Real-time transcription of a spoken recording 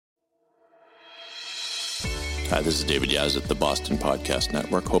Hi, this is David Yaz at the Boston Podcast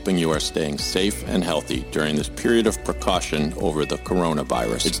Network, hoping you are staying safe and healthy during this period of precaution over the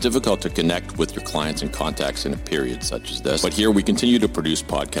coronavirus. It's difficult to connect with your clients and contacts in a period such as this, but here we continue to produce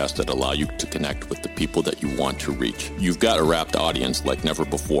podcasts that allow you to connect with the people that you want to reach. You've got a wrapped audience like never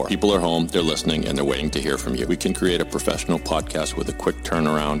before. People are home, they're listening, and they're waiting to hear from you. We can create a professional podcast with a quick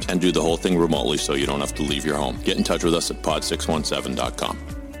turnaround and do the whole thing remotely so you don't have to leave your home. Get in touch with us at pod617.com.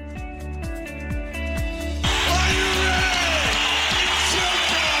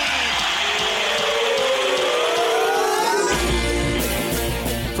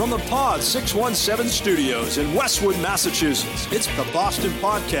 From the Pod 617 studios in Westwood, Massachusetts, it's the Boston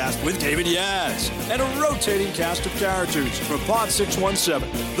Podcast with David Yaz and a rotating cast of characters from Pod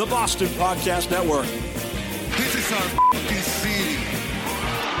 617, the Boston Podcast Network. This is our f***ing city.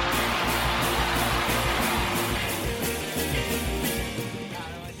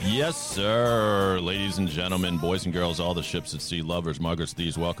 Yes, sir. Ladies and gentlemen, boys and girls, all the ships at sea, lovers, muggers,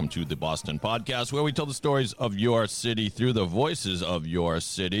 thieves, welcome to the Boston Podcast, where we tell the stories of your city through the voices of your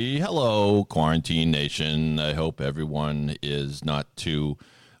city. Hello, Quarantine Nation. I hope everyone is not too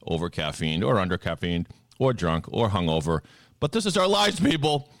over-caffeined or under-caffeined or drunk or hungover. But this is our lives,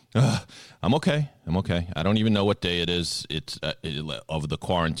 people. I'm okay. I don't even know what day it is. It's of the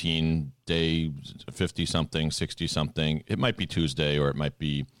quarantine day, 50-something, 60-something. It might be Tuesday or it might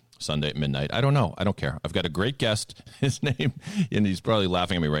be Sunday at midnight. I don't know. I don't care. I've got a great guest. His name, and he's probably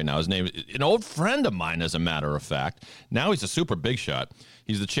laughing at me right now. His name is an old friend of mine, as a matter of fact. Now he's a super big shot.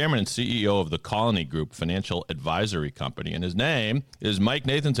 He's the chairman and CEO of the Colony Group Financial Advisory Company, and his name is Mike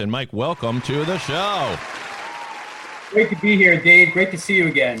Nathanson. Mike, welcome to the show. Great to be here, Dave. Great to see you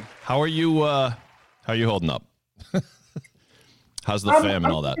again. How are you? How are you holding up? How's the fam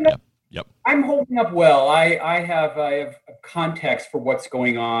and all that? Yep. I'm holding up well. I have context for what's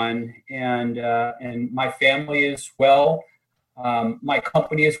going on, and my family is well. My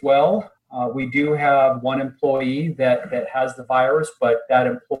company is well. We do have one employee that has the virus, but that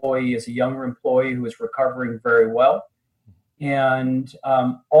employee is a younger employee who is recovering very well. And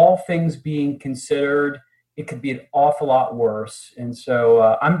all things being considered, it could be an awful lot worse. And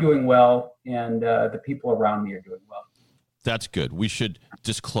so I'm doing well, and the people around me are doing well. That's good. We should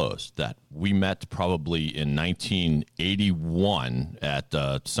disclose that we met probably in 1981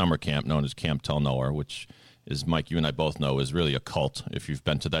 at summer camp known as Camp Tel Noor, which is, Mike, you and I both know, is really a cult. If you've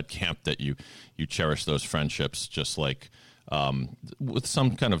been to that camp, that you cherish those friendships just like with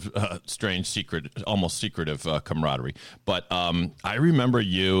some kind of strange, secret, almost secretive camaraderie. But I remember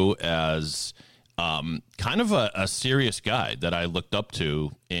you as kind of a serious guy that I looked up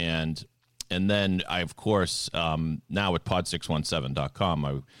to, and then I, of course, now at pod617.com,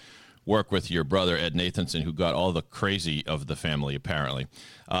 I work with your brother, Ed Nathanson, who got all the crazy of the family, apparently.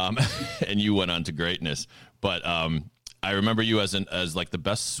 And you went on to greatness. But I remember you as like the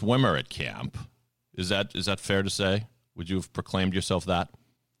best swimmer at camp. Is that fair to say? Would you have proclaimed yourself that?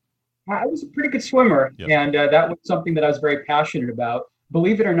 I was a pretty good swimmer, and that was something that I was very passionate about.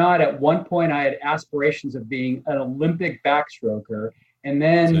 Believe it or not, at one point I had aspirations of being an Olympic backstroker. And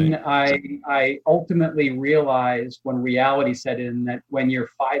then I ultimately realized when reality set in that when you're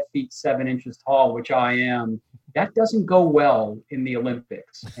 5 feet 7 inches tall, which I am, that doesn't go well in the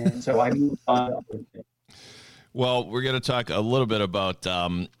Olympics. And so I moved on to other things. Well, we're going to talk a little bit about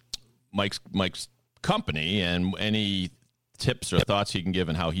Mike's company and any tips or thoughts he can give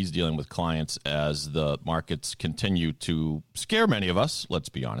and how he's dealing with clients as the markets continue to scare many of us, let's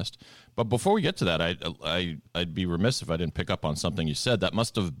be honest. But before we get to that, I'd be remiss if I didn't pick up on something you said. That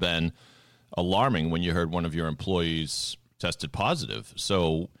must have been alarming when you heard one of your employees tested positive.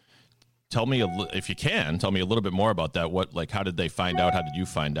 So tell me, if you can, tell me a little bit more about that. How did they find out? How did you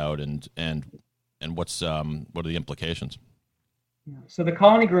find out? And what are the implications? So the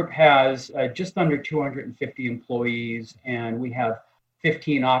Colony Group has just under 250 employees, and we have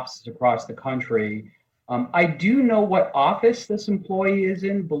 15 offices across the country. I do know what office this employee is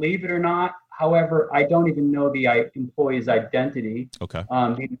in, believe it or not. However, I don't even know the employee's identity. Okay.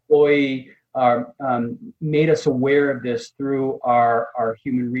 The employee made us aware of this through our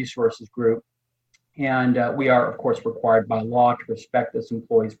human resources group. And we are, of course, required by law to respect this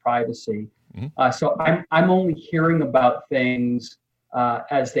employee's privacy. Mm-hmm. So I'm only hearing about things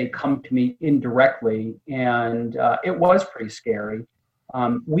as they come to me indirectly. And it was pretty scary.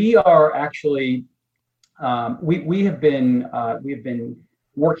 We are actually... we have been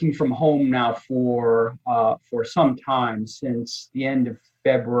working from home now for some time, since the end of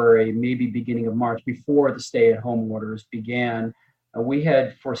February, maybe beginning of March, before the stay-at-home orders began. We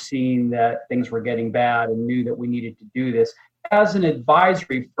had foreseen that things were getting bad and knew that we needed to do this. as an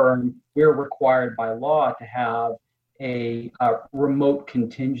advisory firm, we're required by law to have a remote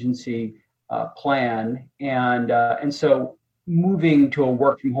contingency plan, and so moving to a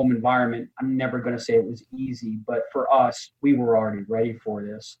work from home environment, I'm never going to say it was easy, but for us, we were already ready for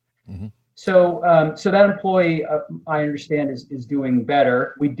this. Mm-hmm. So that employee, I understand, is doing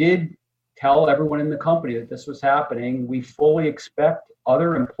better. We did tell everyone in the company that this was happening. We fully expect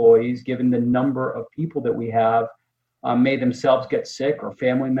other employees, given the number of people that we have, may themselves get sick or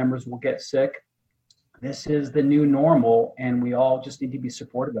family members will get sick. This is the new normal, and we all just need to be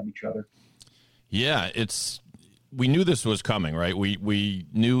supportive of each other. Yeah, we knew this was coming, right? We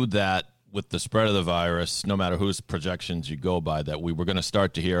knew that with the spread of the virus, no matter whose projections you go by, that we were going to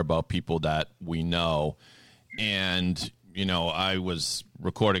start to hear about people that we know. And, I was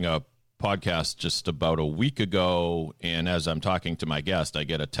recording a podcast just about a week ago, and as I'm talking to my guest, I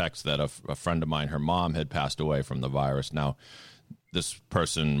get a text that a friend of mine, her mom, had passed away from the virus. Now, this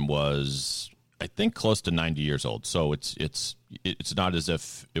person was, I think, close to 90 years old, so it's not as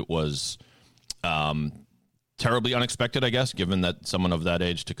if it was terribly unexpected, I guess, given that someone of that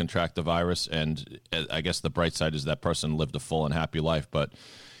age to contract the virus. And I guess the bright side is that person lived a full and happy life. But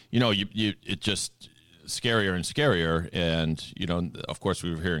it just scarier and scarier. And, of course,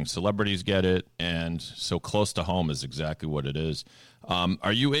 we were hearing celebrities get it. And so close to home is exactly what it is.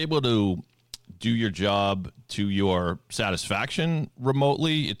 Are you able to do your job to your satisfaction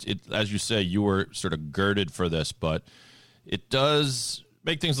remotely? It as you say, you were sort of girded for this, but it does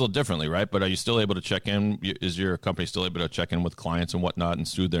make things a little differently, right? But are you still able to check in? Is your company still able to check in with clients and whatnot and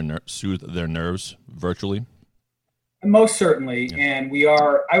soothe their nerves virtually? Most certainly. Yeah. And we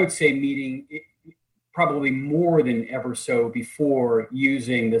are, I would say, meeting probably more than ever so before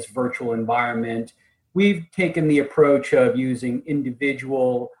using this virtual environment. We've taken the approach of using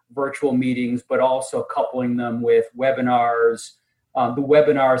individual virtual meetings, but also coupling them with webinars. The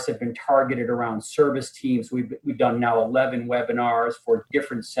webinars have been targeted around service teams. We've done now 11 webinars for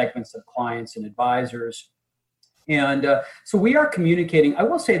different segments of clients and advisors. And so we are communicating. I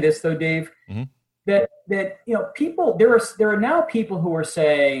will say this, though, Dave, mm-hmm. that people, there are now people who are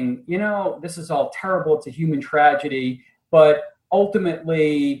saying, this is all terrible. It's a human tragedy, but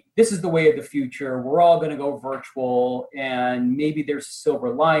ultimately, this is the way of the future. We're all going to go virtual, and maybe there's a silver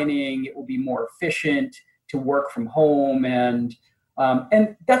lining. It will be more efficient to work from home, and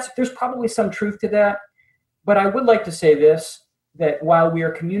there's probably some truth to that. But I would like to say this, that while we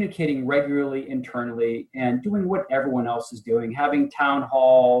are communicating regularly internally and doing what everyone else is doing, having town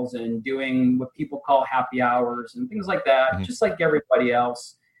halls and doing what people call happy hours and things like that, mm-hmm. just like everybody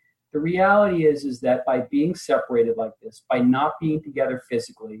else, the reality is that by being separated like this, by not being together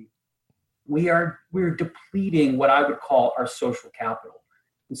physically, we're depleting what I would call our social capital.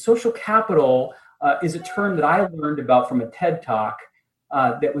 And social capital is a term that I learned about from a TED Talk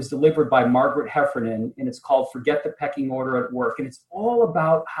that was delivered by Margaret Heffernan, and it's called Forget the Pecking Order at Work. And it's all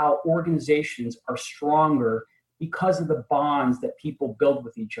about how organizations are stronger because of the bonds that people build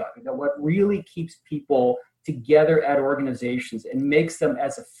with each other. That what really keeps people together at organizations and makes them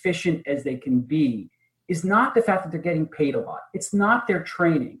as efficient as they can be is not the fact that they're getting paid a lot. It's not their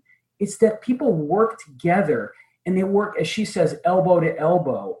training. It's that people work together and they work, as she says, elbow to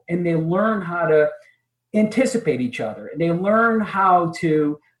elbow, and they learn how to anticipate each other, and they learn how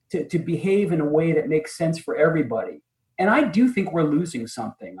to behave in a way that makes sense for everybody. And I do think we're losing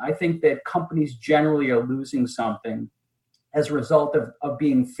something. I think that companies generally are losing something as a result of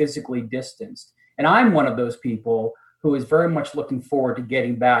being physically distanced. And I'm one of those people who is very much looking forward to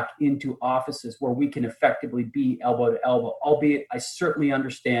getting back into offices where we can effectively be elbow to elbow, albeit I certainly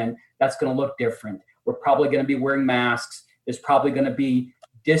understand that's going to look different. We're probably going to be wearing masks. There's probably going to be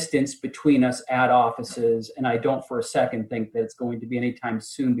distance between us at offices. And I don't for a second think that it's going to be anytime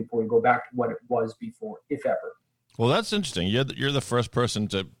soon before we go back to what it was before, if ever. Well, that's interesting. You're the first person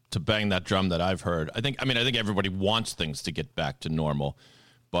to bang that drum that I've heard. I think everybody wants things to get back to normal,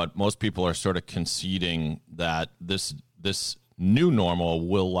 but most people are sort of conceding that this new normal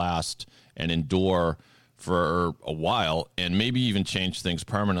will last and endure for a while and maybe even change things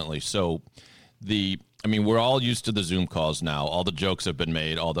permanently. So we're all used to the Zoom calls now. All the jokes have been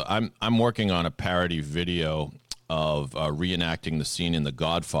made. I'm working on a parody video of reenacting the scene in The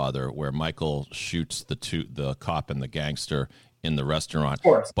Godfather where Michael shoots the cop and the gangster in the restaurant, of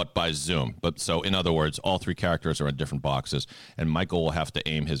course, but by Zoom. But so, in other words, all three characters are in different boxes, and Michael will have to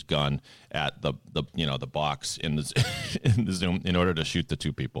aim his gun at the box in the Zoom in order to shoot the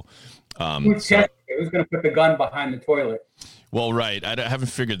two people. Who's going to put the gun behind the toilet? Well, right. I haven't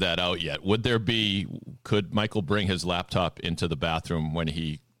figured that out yet. Could Michael bring his laptop into the bathroom when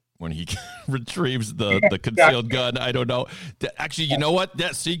he when he retrieves the concealed gun. I don't know. Actually, you know what?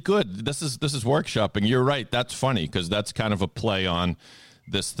 See, good. This is workshopping. You're right. That's funny because that's kind of a play on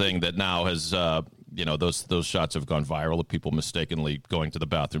this thing that now has, those shots have gone viral of people mistakenly going to the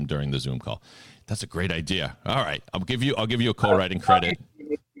bathroom during the Zoom call. That's a great idea. All right, I'll give you a co-writing credit.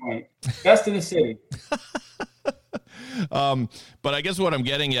 Best in the city. But I guess what I'm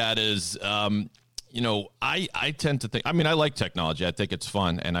getting at is, I tend to think, I like technology. I think it's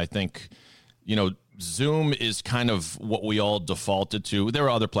fun. And I think, Zoom is kind of what we all defaulted to. There are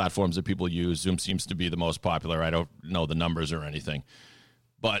other platforms that people use. Zoom seems to be the most popular. I don't know the numbers or anything.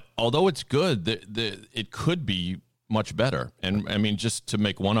 But although it's good, it could be much better. And just to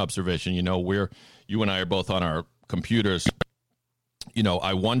make one observation, you and I are both on our computers.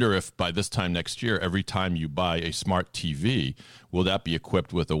 I wonder if by this time next year, every time you buy a smart TV, will that be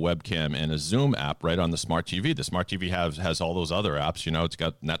equipped with a webcam and a Zoom app right on the smart TV? The smart TV has all those other apps. It's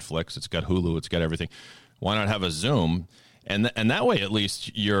got Netflix, it's got Hulu, it's got everything. Why not have a Zoom? And that way, at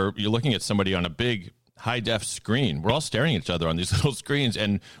least you're looking at somebody on a big high def screen. We're all staring at each other on these little screens,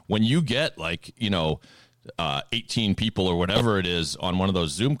 and when you get 18 people or whatever it is on one of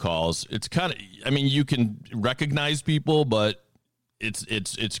those Zoom calls, it's kind of, you can recognize people, but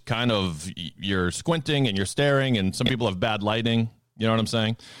it's kind of, you're squinting and you're staring, and some people have bad lighting. You know what I'm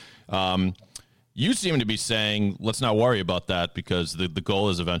saying? You seem to be saying, let's not worry about that because the goal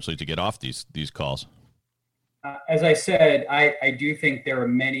is eventually to get off these calls. As I said, I do think there are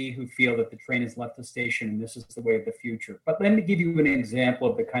many who feel that the train has left the station and this is the way of the future. But let me give you an example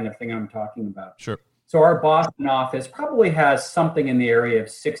of the kind of thing I'm talking about. Sure. So our Boston office probably has something in the area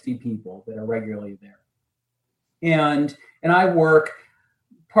of 60 people that are regularly there. And I work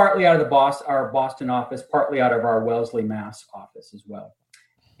partly out of our Boston office, partly out of our Wellesley, Mass office as well.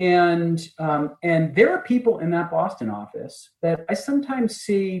 And there are people in that Boston office that I sometimes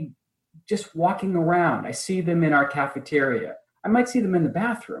see just walking around. I see them in our cafeteria. I might see them in the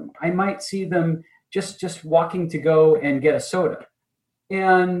bathroom. I might see them just walking to go and get a soda.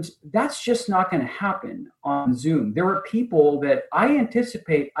 And that's just not going to happen on Zoom. There are people that I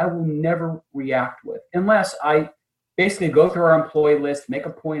anticipate I will never react with unless I basically go through our employee list, make a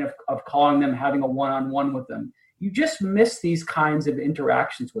point of calling them, having a one-on-one with them. You just miss these kinds of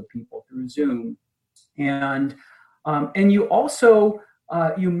interactions with people through Zoom. And you also,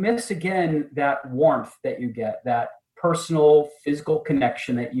 you miss, again, that warmth that you get, that personal, physical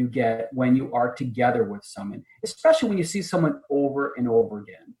connection that you get when you are together with someone, especially when you see someone over and over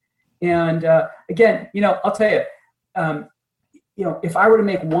again. And again, I'll tell you, if I were to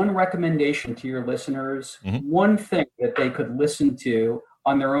make one recommendation to your listeners, one thing that they could listen to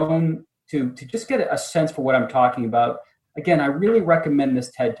on their own to just get a sense for what I'm talking about. Again, I really recommend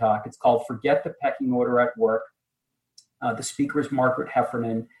this TED Talk. It's called Forget the Pecking Order at Work. The speaker is Margaret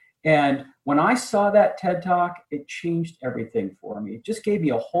Heffernan. And when I saw that TED Talk, it changed everything for me. It just gave me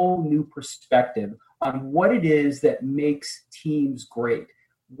a whole new perspective on what it is that makes teams great,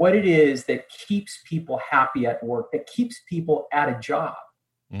 what it is that keeps people happy at work, that keeps people at a job.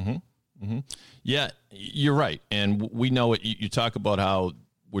 Yeah, you're right. And we know it. You talk about how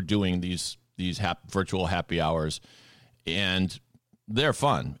we're doing these virtual happy hours, and they're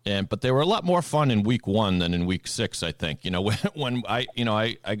fun, but they were a lot more fun in week 1 than in week 6. I think when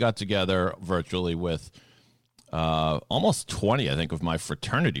I got together virtually with almost 20, I think, of my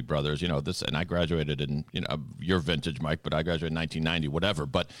fraternity brothers. And I graduated in your vintage, Mike, but I graduated in 1990, whatever.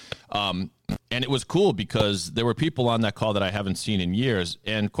 But and it was cool because there were people on that call that I haven't seen in years,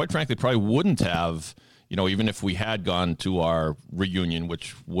 and quite frankly, probably wouldn't have, even if we had gone to our reunion,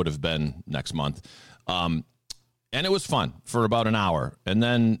 which would have been next month. And it was fun for about an hour. And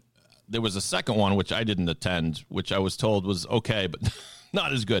then there was a second one, which I didn't attend, which I was told was okay, but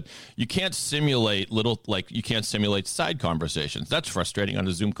not as good. You can't simulate you can't simulate side conversations. That's frustrating on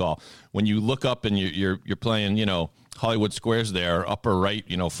a Zoom call. When you look up and you're playing, Hollywood Squares there, upper right,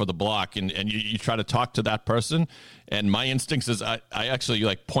 for the block, and you try to talk to that person. And my instincts is I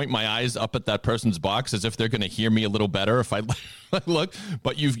actually point my eyes up at that person's box as if they're going to hear me a little better if I look.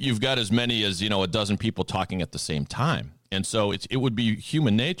 But you've got as many as, a dozen people talking at the same time. And so it would be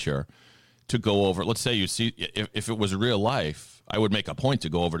human nature to go over. Let's say you see, if it was real life, I would make a point to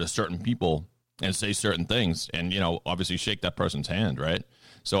go over to certain people and say certain things and, obviously shake that person's hand, right?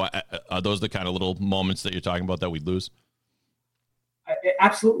 So are those the kind of little moments that you're talking about that we lose?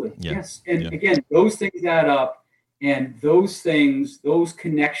 Absolutely. Yeah. Yes. And again, those things add up, and those things, those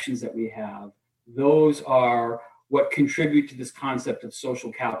connections that we have, those are what contribute to this concept of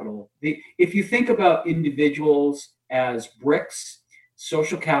social capital. If you think about individuals as bricks,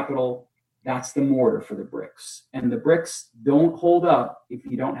 social capital That's the mortar for the bricks. And the bricks don't hold up if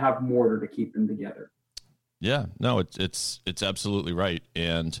you don't have mortar to keep them together. Yeah, no, it's absolutely right.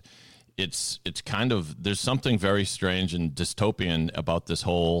 And it's kind of, there's something very strange and dystopian about this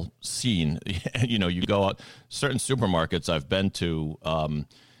whole scene. You know, you go out, certain supermarkets I've been to,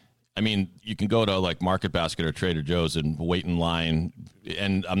 I mean, you can go to like Market Basket or Trader Joe's and wait in line,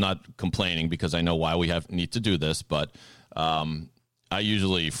 and I'm not complaining because I know why we need to do this, but I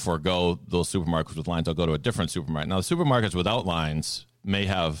usually forego those supermarkets with lines. I'll go to a different supermarket. Now, the supermarkets without lines may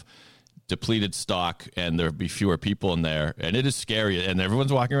have depleted stock and there'll be fewer people in there, and it is scary, and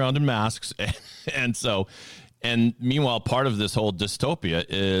everyone's walking around in masks. And meanwhile, part of this whole dystopia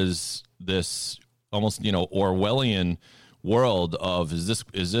is this almost, you know, Orwellian world of, is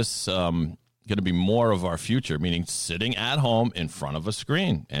this going to be more of our future, meaning sitting at home in front of a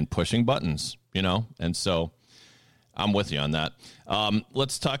screen and pushing buttons, you know? And so I'm with you on that.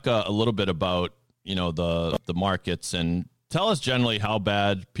 Let's talk a little bit about, you know, the markets, and tell us generally how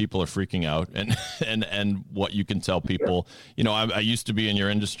bad people are freaking out, and what you can tell people. You know, I used to be in your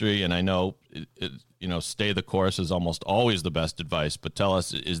industry, and I know, you know, stay the course is almost always the best advice, but tell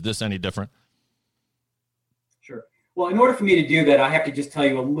us, is this any different? Sure. Well, in order for me to do that, I have to just tell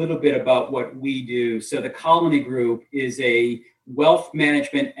you a little bit about what we do. So the Colony Group is a wealth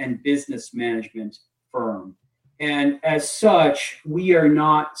management and business management firm. And as such, we are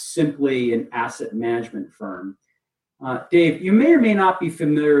not simply an asset management firm. Dave, you may or may not be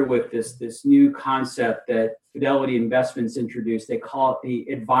familiar with this new concept that Fidelity Investments introduced. They call it the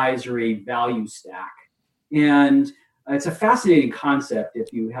advisory value stack. And it's a fascinating concept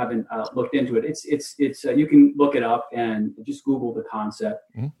if you haven't looked into it. It's you can look it up and just Google the concept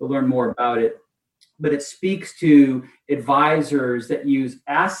to learn more about it. But it speaks to advisors that use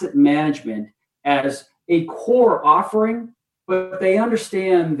asset management as a core offering, but they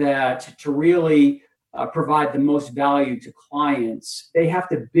understand that to really provide the most value to clients, they have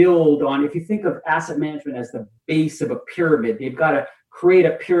to build on, if you think of asset management as the base of a pyramid, they've got to create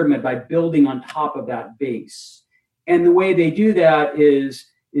a pyramid by building on top of that base. And the way they do that is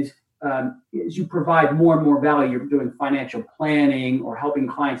you provide more and more value. You're doing financial planning or helping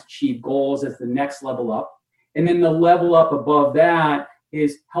clients achieve goals as the next level up. And then the level up above that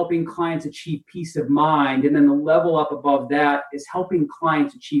is helping clients achieve peace of mind. And then the level up above that is helping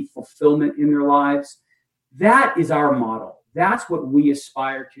clients achieve fulfillment in their lives. That is our model. That's what we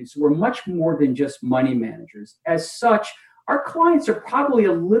aspire to. So we're much more than just money managers. As such, our clients are probably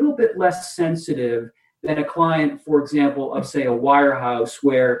a little bit less sensitive than a client, for example, of say a wirehouse,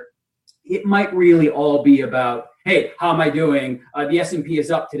 where it might really all be about, hey, how am I doing? The S&P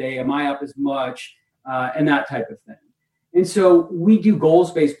is up today. Am I up as much? And that type of thing. And so we do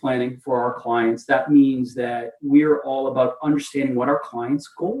goals-based planning for our clients. That means that we're all about understanding what our clients'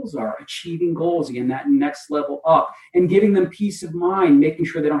 goals are, achieving goals, again, that next level up, and giving them peace of mind, making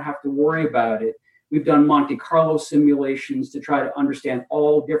sure they don't have to worry about it. We've done Monte Carlo simulations to try to understand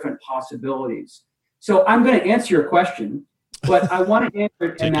all different possibilities. So I'm going to answer your question, but I want to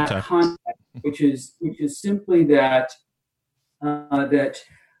answer it in that context, which is simply that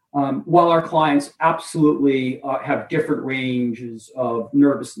while our clients absolutely have different ranges of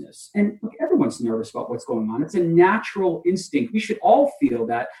nervousness, and look, everyone's nervous about what's going on. It's a natural instinct. We should all feel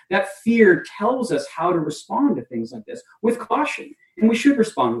that. That fear tells us how to respond to things like this with caution, and we should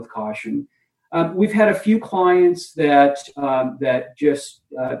respond with caution. We've had a few clients that just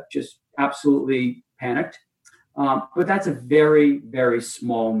absolutely panicked, but that's a very, very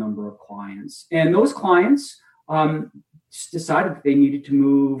small number of clients. And those clients decided that they needed to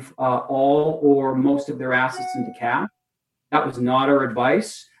move all or most of their assets into cash. That was not our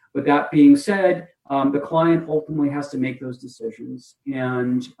advice. But that being said, the client ultimately has to make those decisions.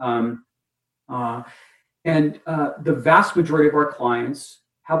 And the vast majority of our clients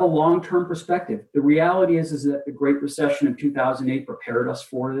have a long-term perspective. The reality is that the Great Recession of 2008 prepared us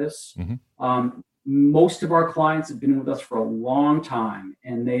for this. Most of our clients have been with us for a long time,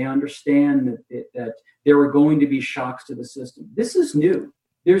 and they understand that there are going to be shocks to the system. This is new.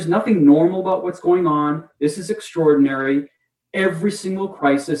 There's nothing normal about what's going on. This is extraordinary. Every single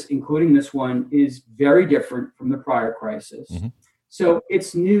crisis, including this one, is very different from the prior crisis. So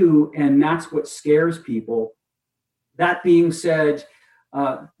it's new, and that's what scares people. That being said,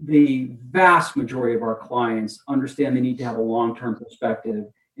 the vast majority of our clients understand they need to have a long-term perspective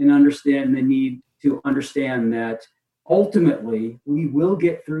and understand the need to understand that ultimately we will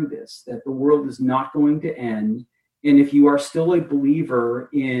get through this, that the world is not going to end. And if you are still a believer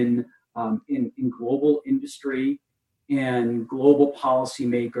in global industry and global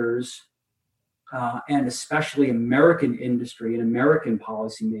policymakers, and especially American industry and American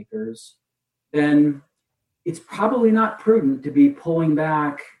policymakers, then it's probably not prudent to be pulling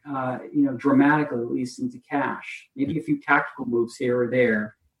back, dramatically, at least into cash. Maybe a few tactical moves here or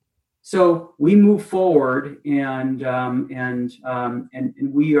there. So we move forward, and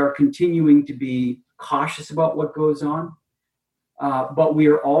we are continuing to be cautious about what goes on, but we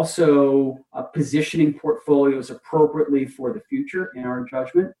are also positioning portfolios appropriately for the future in our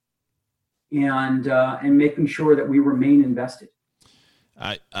judgment, and making sure that we remain invested.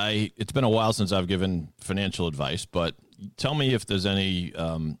 It's been a while since I've given financial advice, but tell me if there's any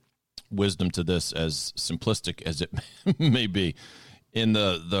wisdom to this, as simplistic as it may be. In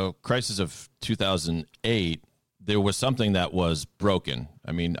the crisis of 2008, there was something that was broken.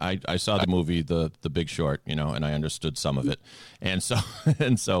 I mean, I saw the movie The Big Short, and I understood some of it, and so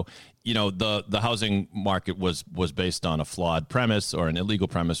the housing market was based on a flawed premise or an illegal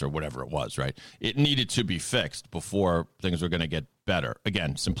premise or whatever it was, right? It needed to be fixed before things were going to get better.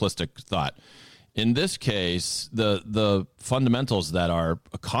 Again, simplistic thought. In this case, the fundamentals that our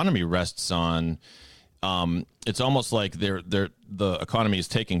economy rests on, it's almost like the economy is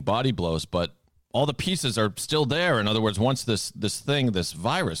taking body blows, but all the pieces are still there. In other words, once this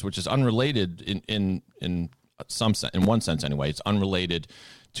virus, which is unrelated in some sense, in one sense anyway, it's unrelated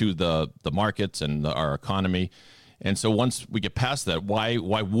to the markets and our economy. And so once we get past that, why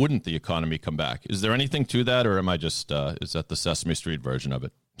wouldn't the economy come back? Is there anything to that, or am I just is that the Sesame Street version of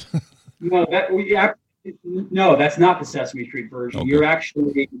it? No, that's not the Sesame Street version. Okay. You're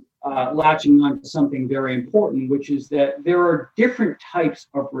actually latching on to something very important, which is that there are different types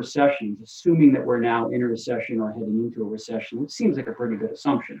of recessions, assuming that we're now in a recession or heading into a recession, which seems like a pretty good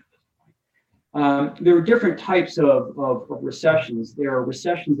assumption at this point. There are different types of recessions. There are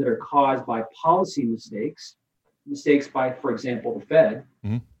recessions that are caused by policy mistakes by, for example, the Fed,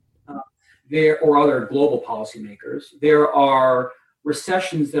 or other global policymakers. There are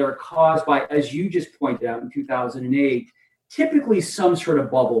recessions that are caused by, as you just pointed out in 2008, typically some sort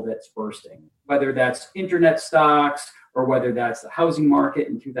of bubble that's bursting, whether that's internet stocks or whether that's the housing market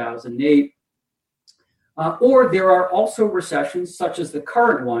in 2008. Or there are also recessions, such as the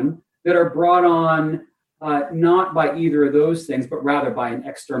current one, that are brought on not by either of those things, but rather by an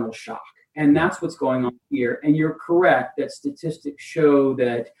external shock. And that's what's going on here. And you're correct that statistics show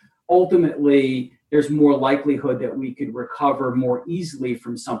that ultimately there's more likelihood that we could recover more easily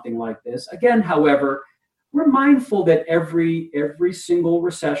from something like this. Again, however, we're mindful that every single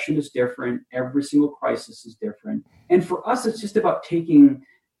recession is different. Every single crisis is different. And for us, it's just about taking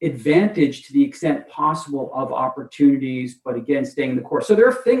advantage to the extent possible of opportunities, but again, staying the course. So there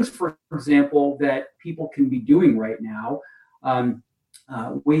are things, for example, that people can be doing right now.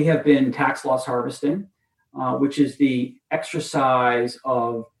 We have been tax loss harvesting, which is the exercise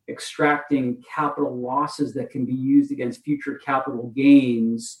of extracting capital losses that can be used against future capital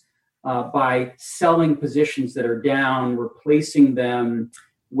gains by selling positions that are down, replacing them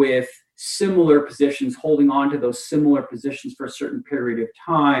with similar positions, holding on to those similar positions for a certain period of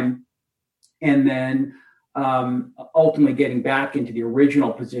time, and then ultimately getting back into the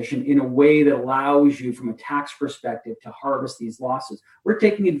original position in a way that allows you, from a tax perspective, to harvest these losses. We're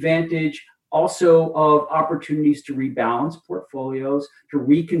taking advantage also of opportunities to rebalance portfolios, to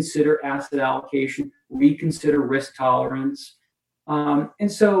reconsider asset allocation, reconsider risk tolerance.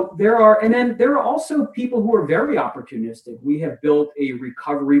 And so there are also people who are very opportunistic. We have built a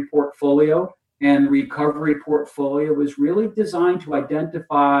recovery portfolio, and the recovery portfolio is really designed to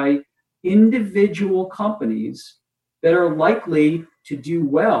identify individual companies that are likely to do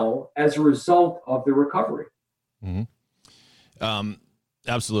well as a result of the recovery. Mm-hmm.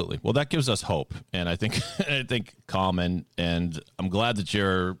 Absolutely. Well, that gives us hope, and I think calm, and I'm glad that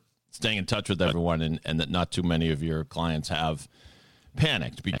you're staying in touch with everyone, and that not too many of your clients have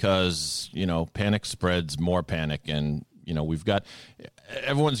panicked, because panic spreads more panic, and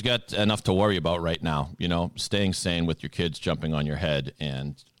everyone's got enough to worry about right now. Staying sane with your kids jumping on your head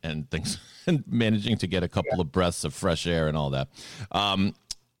and things, and managing to get a couple of breaths of fresh air and all that.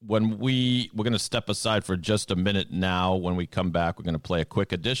 When we're going to step aside for just a minute now. When we come back, we're going to play a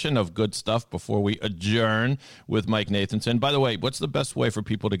quick edition of Good Stuff before we adjourn with Mike Nathanson. By the way, what's the best way for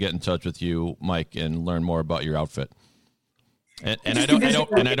people to get in touch with you, Mike, and learn more about your outfit? And I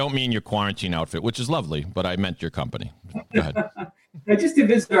don't mean your quarantine outfit, which is lovely, but I meant your company. Go ahead. Just to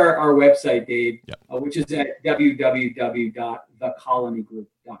visit our website, Dave, which is at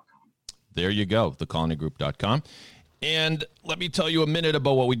www.thecolonygroup.com. There you go, thecolonygroup.com. And let me tell you a minute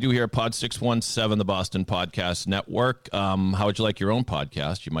about what we do here at Pod 617, the Boston Podcast Network. How would you like your own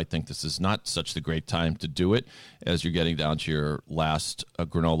podcast? You might think this is not such the great time to do it as you're getting down to your last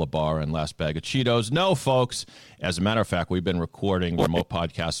granola bar and last bag of Cheetos. No, folks. As a matter of fact, we've been recording remote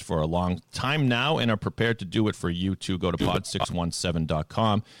podcasts for a long time now and are prepared to do it for you too. Go to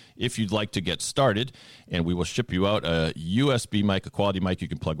pod617.com if you'd like to get started, and we will ship you out a USB mic, a quality mic you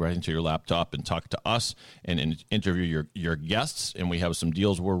can plug right into your laptop and talk to us and interview your guests. And we have some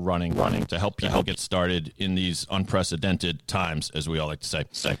deals we're running to help people get started in these unprecedented times, as we all like to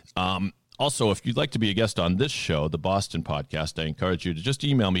say. Also, if you'd like to be a guest on this show, the Boston Podcast, I encourage you to just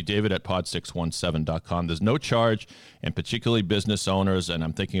email me, David at pod617.com. There's no charge, and particularly business owners, and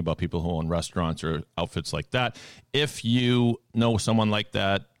I'm thinking about people who own restaurants or outfits like that. If you know someone like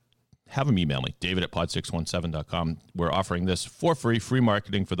that, have them email me, David at pod617.com. We're offering this for free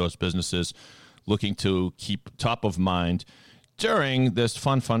marketing for those businesses looking to keep top of mind during this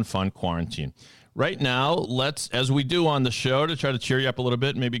fun quarantine. Right now, let's, as we do on the show, to try to cheer you up a little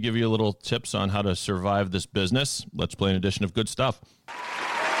bit, maybe give you a little tips on how to survive this business, let's play an edition of Good Stuff.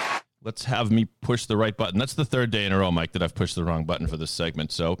 Let's have me push the right button. That's the third day in a row, Mike, that I've pushed the wrong button for this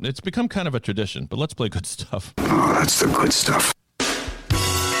segment. So it's become kind of a tradition, but let's play Good Stuff. Oh, that's the good stuff.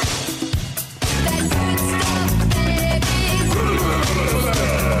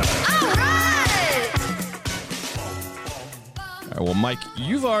 All right, well, Mike,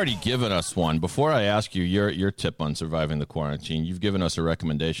 you've already given us one. Before I ask you your tip on surviving the quarantine, you've given us a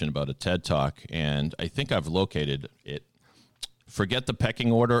recommendation about a TED Talk, and I think I've located it. Forget the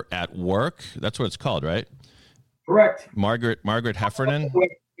Pecking Order at Work. That's what it's called, right? Correct. Margaret Heffernan?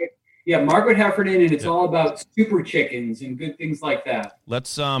 Yeah, Margaret Heffernan, and it's all about super chickens and good things like that.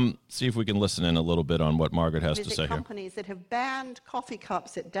 Let's see if we can listen in a little bit on what Margaret has to say here. Companies that have banned coffee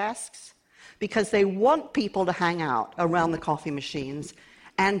cups at desks because they want people to hang out around the coffee machines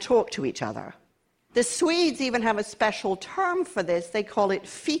and talk to each other. The Swedes even have a special term for this. They call it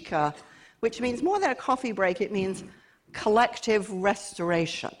fika, which means more than a coffee break, it means collective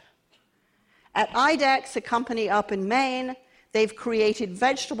restoration. At IDEX, a company up in Maine, they've created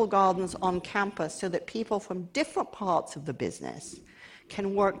vegetable gardens on campus so that people from different parts of the business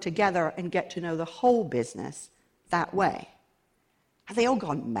can work together and get to know the whole business that way. Have they all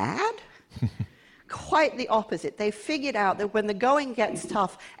gone mad? Quite the opposite. They figured out that when the going gets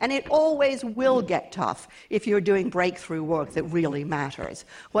tough, and it always will get tough if you're doing breakthrough work that really matters,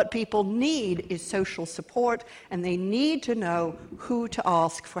 what people need is social support, and they need to know who to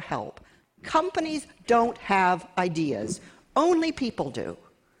ask for help. Companies don't have ideas. Only people do.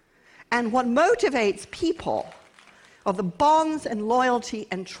 And what motivates people are the bonds and loyalty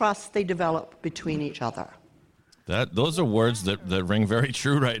and trust they develop between each other. Those are words that ring very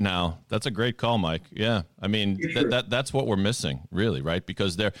true right now. That's a great call, Mike. Yeah, I mean that's what we're missing, really, right?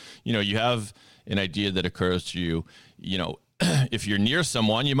 Because you have an idea that occurs to you. If you're near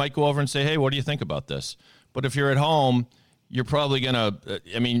someone, you might go over and say, "Hey, what do you think about this?" But if you're at home, you're probably gonna.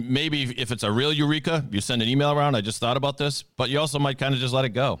 Maybe if it's a real eureka, you send an email around. I just thought about this, but you also might kind of just let it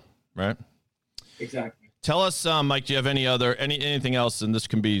go, right? Exactly. Tell us, Mike, do you have anything else, and this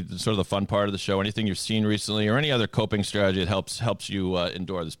can be sort of the fun part of the show, anything you've seen recently or any other coping strategy that helps you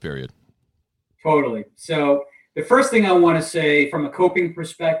endure this period? Totally. So the first thing I want to say from a coping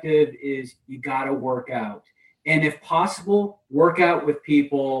perspective is you got to work out. And if possible, work out with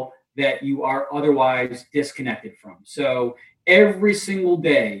people that you are otherwise disconnected from. So every single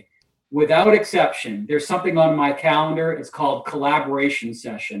day, without exception, there's something on my calendar. It's called collaboration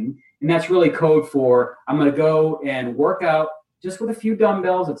session. And that's really code for I'm going to go and work out just with a few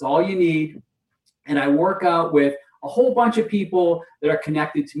dumbbells. It's all you need. And I work out with a whole bunch of people that are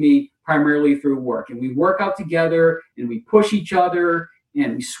connected to me primarily through work. And we work out together and we push each other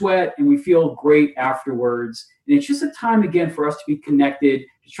and we sweat and we feel great afterwards. And it's just a time, again, for us to be connected,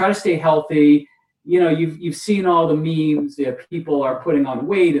 to try to stay healthy. You've seen all the memes that people are putting on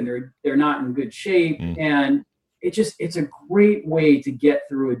weight and they're not in good shape. And it's a great way to get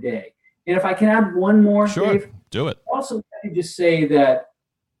through a day. And if I can add one more, sure, Dave, do it. Also, let me just say that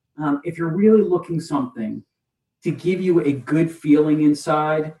if you're really looking something to give you a good feeling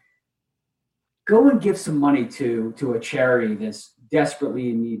inside, go and give some money to a charity that's desperately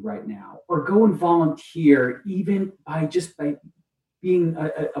in need right now, or go and volunteer, even by being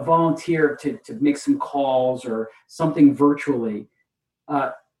a volunteer to make some calls or something virtually.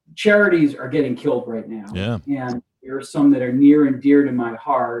 Charities are getting killed right now. Yeah. And there are some that are near and dear to my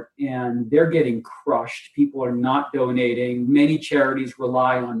heart, and they're getting crushed. People are not donating. Many charities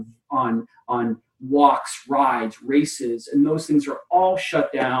rely on walks, rides, races, and those things are all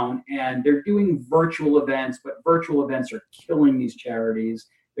shut down, and they're doing virtual events, but virtual events are killing these charities.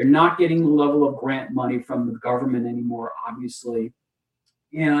 They're not getting the level of grant money from the government anymore, obviously.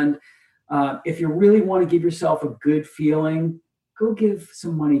 And if you really want to give yourself a good feeling, go give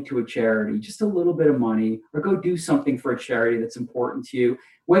some money to a charity, just a little bit of money, or go do something for a charity that's important to you,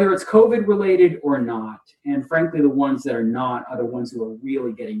 whether it's COVID related or not. And frankly, the ones that are not are the ones who are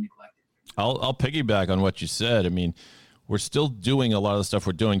really getting neglected. I'll piggyback on what you said. I mean, we're still doing a lot of the stuff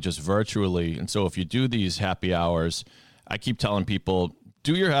we're doing just virtually. And so if you do these happy hours, I keep telling people,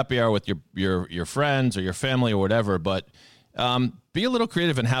 do your happy hour with your friends or your family or whatever, but be a little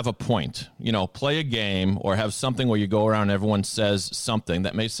creative and have a point. Play a game or have something where you go around and everyone says something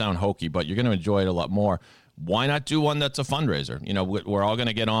that may sound hokey, but you're going to enjoy it a lot more. Why not do one that's a fundraiser? We're all going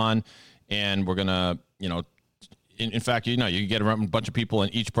to get on and we're going to, in fact, you get around a bunch of people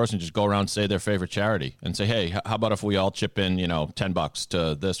and each person just go around and say their favorite charity and say, hey, how about if we all chip in, $10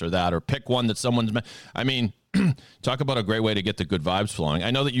 to this or that, or pick one that someone's, talk about a great way to get the good vibes flowing.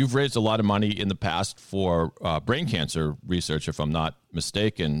 I know that you've raised a lot of money in the past for brain cancer research, if I'm not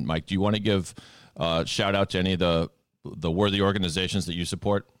mistaken. Mike, do you want to give a shout out to any of the worthy organizations that you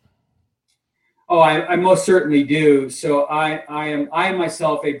support? Oh, I most certainly do. So I am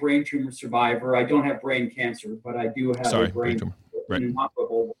myself a brain tumor survivor. I don't have brain cancer, but I do have a brain tumor, right.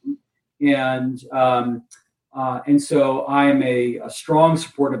 Inoperable one. And so I am a strong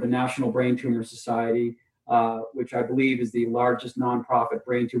supporter of the National Brain Tumor Society, which I believe is the largest nonprofit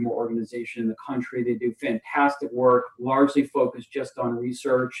brain tumor organization in the country. They do fantastic work, largely focused just on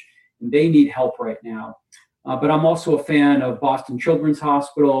research, and they need help right now. But I'm also a fan of Boston Children's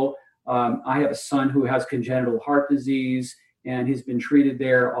Hospital. I have a son who has congenital heart disease, and he's been treated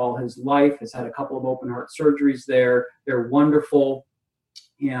there all his life, has had a couple of open heart surgeries there. They're wonderful.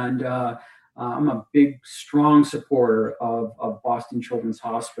 And I'm a big, strong supporter of Boston Children's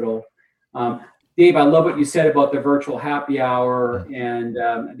Hospital. Dave, I love what you said about the virtual happy hour and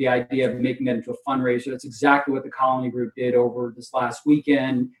the idea of making that into a fundraiser. That's exactly what the Colony Group did over this last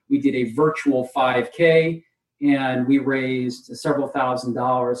weekend. We did a virtual 5K, and we raised several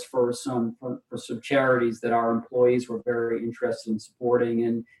 $1,000s for some charities that our employees were very interested in supporting.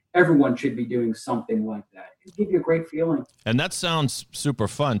 And everyone should be doing something like that. It'll give you a great feeling. And that sounds super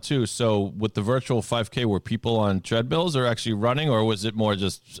fun too. So with the virtual 5K, were people on treadmills or actually running, or was it more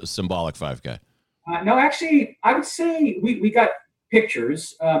just a symbolic 5K? No, actually, I would say we got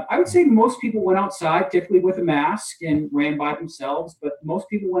pictures. I would say most people went outside, typically with a mask, and ran by themselves. But most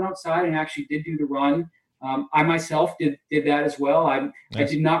people went outside and actually did do the run. I myself did that as well. I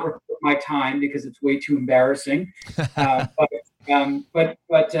did not report my time because it's way too embarrassing.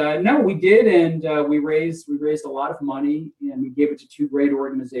 But no, we did, and we raised a lot of money, and we gave it to two great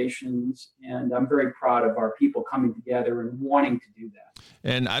organizations. And I'm very proud of our people coming together and wanting to do that.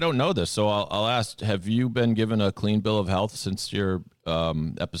 And I don't know this, so I'll ask: have you been given a clean bill of health since your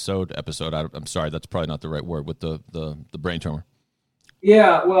episode? I'm sorry, that's probably not the right word with the brain tumor.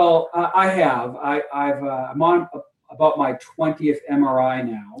 Yeah, well, I have. I'm on about my 20th MRI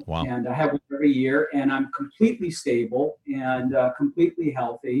now. Wow. And I have one every year, and I'm completely stable and completely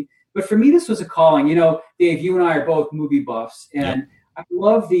healthy. But for me, this was a calling. Dave, you and I are both movie buffs, and I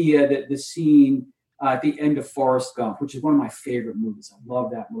love the scene at the end of Forrest Gump, which is one of my favorite movies. I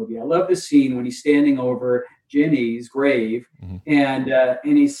love that movie. I love the scene when he's standing over Ginny's grave, and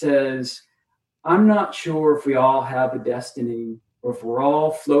he says, "I'm not sure if we all have a destiny, or if we're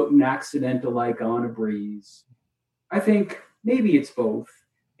all floating accidental like on a breeze. I think maybe it's both."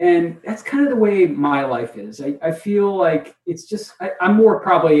 And that's kind of the way my life is. I feel like it's just, I'm more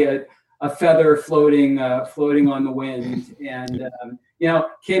probably a feather floating on the wind. And,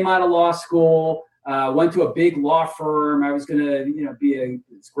 came out of law school, went to a big law firm. I was going to, be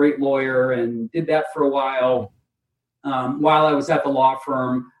this great lawyer, and did that for a while. While I was at the law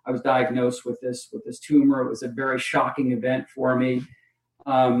firm, I was diagnosed with this tumor. It was a very shocking event for me.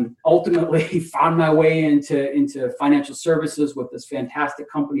 Ultimately found my way into financial services with this fantastic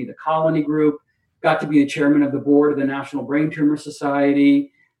company, the Colony Group. Got to be the chairman of the board of the National Brain Tumor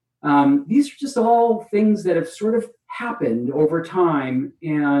Society. These are just all things that have sort of happened over time.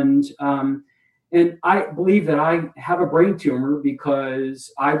 And I believe that I have a brain tumor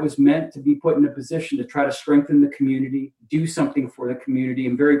because I was meant to be put in a position to try to strengthen the community, do something for the community.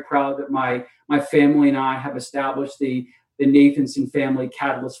 I'm very proud that my family and I have established the Nathanson Family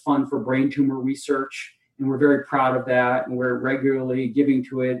Catalyst Fund for Brain Tumor Research, and we're very proud of that, and we're regularly giving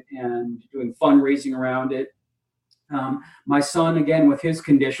to it and doing fundraising around it. My son, again, with his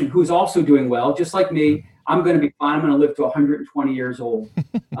condition, who's also doing well, just like me, I'm going to be fine. I'm going to live to 120 years old.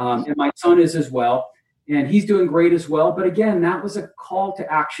 And my son is as well. And he's doing great as well. But again, that was a call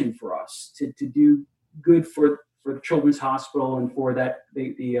to action for us to do good for the Children's Hospital and for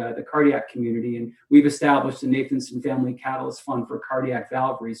the cardiac community. And we've established the Nathanson Family Catalyst Fund for cardiac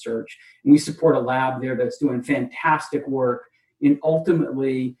valve research. And we support a lab there that's doing fantastic work and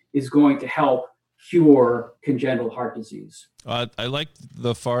ultimately is going to help cure congenital heart disease. I like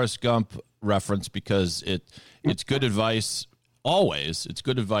the Forrest Gump reference because it's good advice always. It's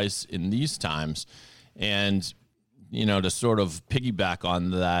good advice in these times. And, to sort of piggyback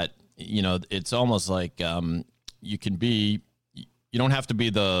on that, it's almost like you don't have to be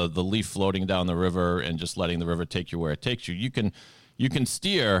the leaf floating down the river and just letting the river take you where it takes you. You can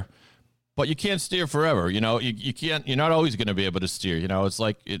steer, but you can't steer forever. You can't, you're not always going to be able to steer. It's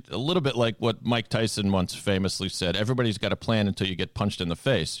like a little bit like what Mike Tyson once famously said, everybody's got a plan until you get punched in the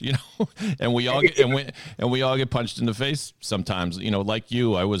face, and we all get punched in the face sometimes, like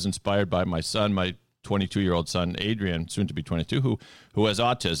you. I was inspired by my son, my 22-year-old son, Adrian, soon to be 22, who has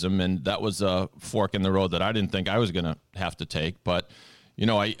autism. And that was a fork in the road that I didn't think I was going to have to take. But,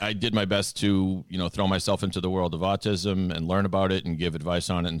 I did my best to, throw myself into the world of autism and learn about it and give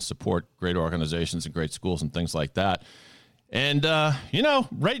advice on it and support great organizations and great schools and things like that. And,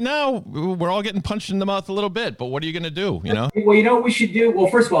 right now we're all getting punched in the mouth a little bit, but what are you going to do? Well, what we should do. Well,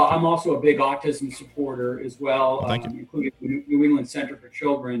 first of all, I'm also a big autism supporter as well, including the New England Center for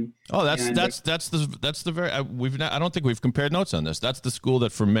Children. Oh, that's the very, I don't think we've compared notes on this. That's the school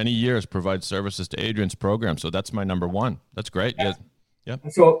that for many years provides services to Adrian's program. So that's my number one. That's great. Yeah.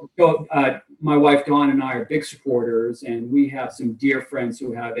 So my wife Dawn and I are big supporters, and we have some dear friends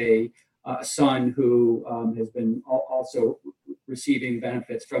who have a son who has been also receiving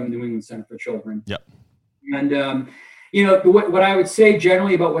benefits from the New England Center for Children. Yep. And what I would say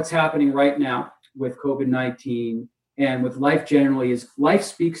generally about what's happening right now with COVID-19 and with life generally is life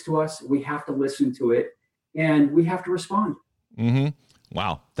speaks to us. We have to listen to it, and we have to respond. Mm-hmm.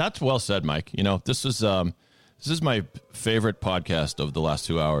 Wow, that's well said, Mike. This is my favorite podcast of the last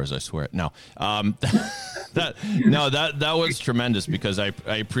 2 hours, I swear. No, that was tremendous because I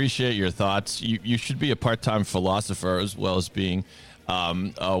appreciate your thoughts. You should be a part-time philosopher as well as being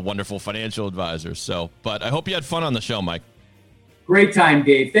a wonderful financial advisor. But I hope you had fun on the show, Mike. Great time,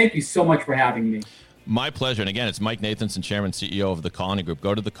 Dave. Thank you so much for having me. My pleasure. And again, it's Mike Nathanson, Chairman, CEO of The Colony Group.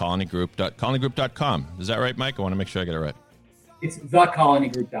 Go to thecolonygroup.com. Is that right, Mike? I want to make sure I get it right. It's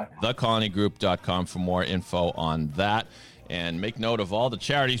thecolonygroup.com. Thecolonygroup.com for more info on that. And make note of all the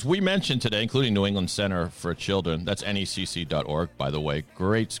charities we mentioned today, including New England Center for Children. That's necc.org, by the way.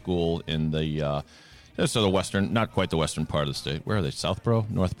 Great school in the western, not quite the western part of the state. Where are they? Southborough?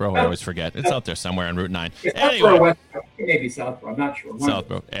 Northborough? I always forget. It's out there somewhere on Route 9. Anyway. Maybe Southborough. I'm not sure.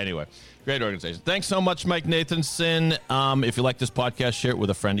 Southborough. Anyway, great organization. Thanks so much, Mike Nathanson. If you like this podcast, share it with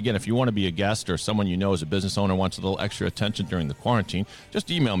a friend. Again, if you want to be a guest or someone you know as a business owner wants a little extra attention during the quarantine,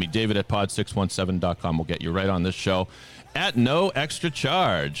 just email me, david@pod617.com. We'll get you right on this show at no extra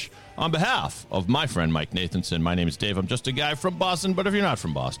charge. On behalf of my friend Mike Nathanson, my name is Dave. I'm just a guy from Boston, but if you're not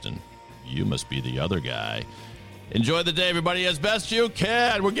from Boston, you must be the other guy. Enjoy the day, everybody, as best you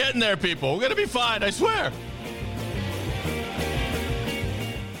can. We're getting there, people. We're going to be fine, I swear.